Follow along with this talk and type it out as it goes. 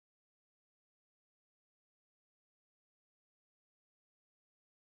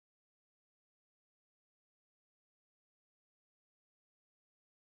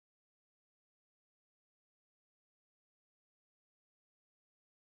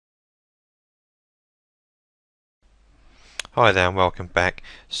Hi there and welcome back.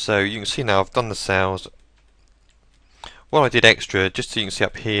 So you can see now I've done the sails. What I did extra, just so you can see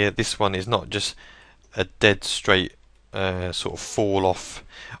up here, this one is not just a dead straight sort of fall off.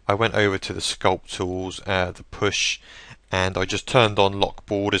 I went over to the sculpt tools, the push, and I just turned on lock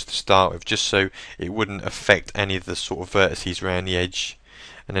borders to start with, just so it wouldn't affect any of the sort of vertices around the edge.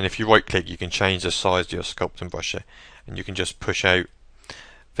 And then if you right click, you can change the size of your sculpting brusher, and you can just push out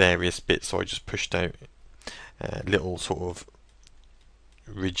various bits. So I just pushed out little sort of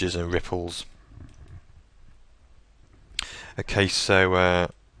ridges and ripples. Okay, so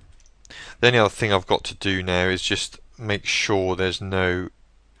the only other thing I've got to do now is just make sure there's no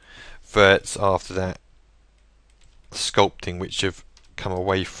verts after that sculpting which have come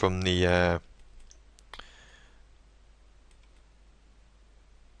away from the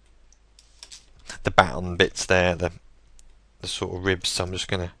batten bits there, the sort of ribs. So I'm just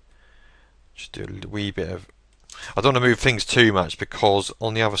gonna do a wee bit of. I don't want to move things too much because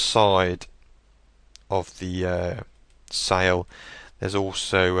on the other side of the sail there's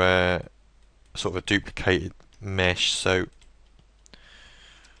also sort of a duplicated mesh, so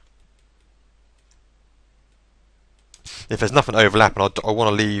if there's nothing overlapping, I want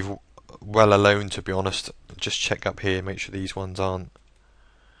to leave well alone, to be honest. Just check up here, make sure these ones are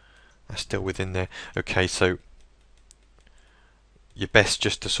still within there. Okay, so you're best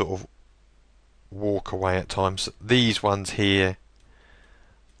just to sort of walk away at times. These ones here,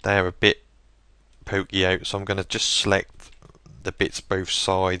 they're a bit pokey out, so I'm going to just select the bits both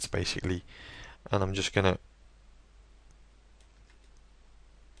sides basically, and I'm just going to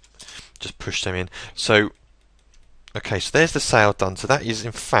just push them in. So okay, so there's the sail done. So that is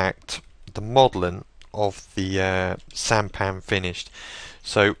in fact the modelling of the sampan finished.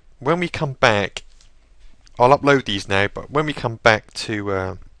 So when we come back, I'll upload these now, but when we come back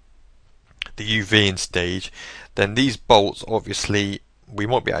to the UVing stage, then these bolts, obviously we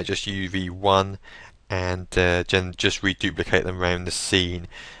might be able to just UV one and just reduplicate them around the scene.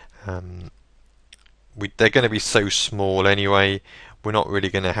 They're going to be so small anyway, we're not really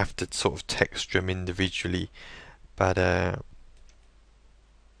going to have to sort of texture them individually, but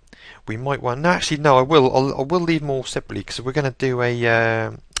we might want. No, actually, no. I will leave them all separately because we're going to do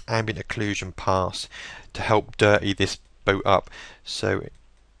a ambient occlusion pass to help dirty this boat up. So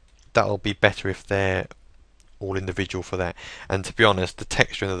that'll be better if they're all individual for that. And to be honest, the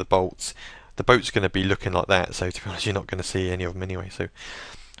texturing of the boat's going to be looking like that. So to be honest, you're not going to see any of them anyway. So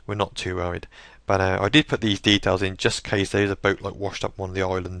we're not too worried. But I did put these details in just in case there's a boat like washed up on one of the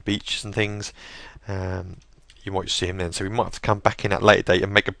island beaches and things. You might see him then, so we might have to come back in at a later date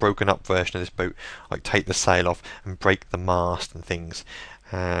and make a broken up version of this boat, like take the sail off and break the mast and things,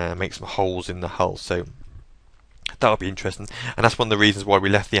 make some holes in the hull. So that'll be interesting, and that's one of the reasons why we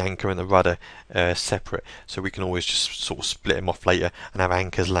left the anchor and the rudder separate, so we can always just sort of split them off later and have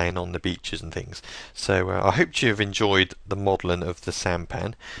anchors laying on the beaches and things. So I hope you've enjoyed the modelling of the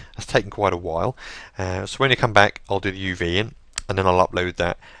sampan. It's taken quite a while, so when you come back I'll do the UV in and then I'll upload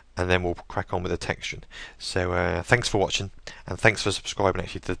that, and then we'll crack on with the texture. So thanks for watching, and thanks for subscribing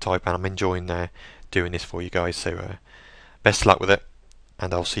actually to the Taipan. I'm enjoying doing this for you guys, so best of luck with it,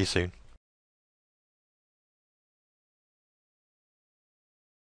 and I'll see you soon.